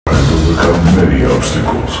overcome many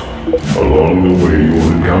obstacles. Along the way, you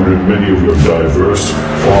will encounter many of your diverse,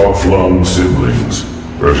 far-flung siblings.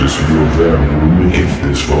 Precious few of them will make it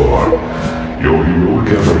this far. Your heroic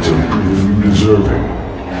efforts have proven you deserving,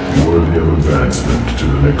 worthy of advancement to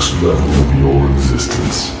the next level of your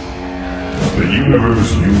existence. The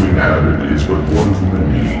universe you inhabit is but one of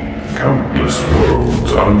many, countless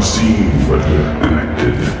worlds, unseen but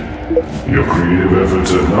connected. Your creative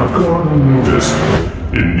efforts have not gone unnoticed.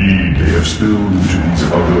 Indeed, they have spilled into these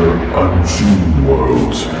other, unseen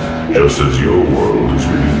worlds, just as your world is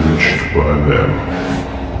being enriched by them.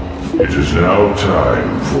 It is now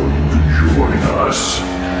time for you to join us.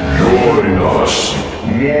 Join us!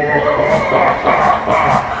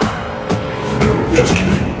 No, just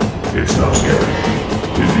kidding. It's not scary.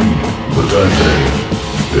 Indeed, but I'm saying,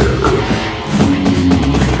 they're good.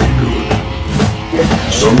 Really good.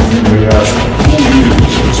 Some of you may ask, who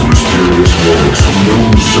is this mysterious voice who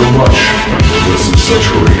knows so much and possesses such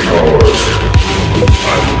great power?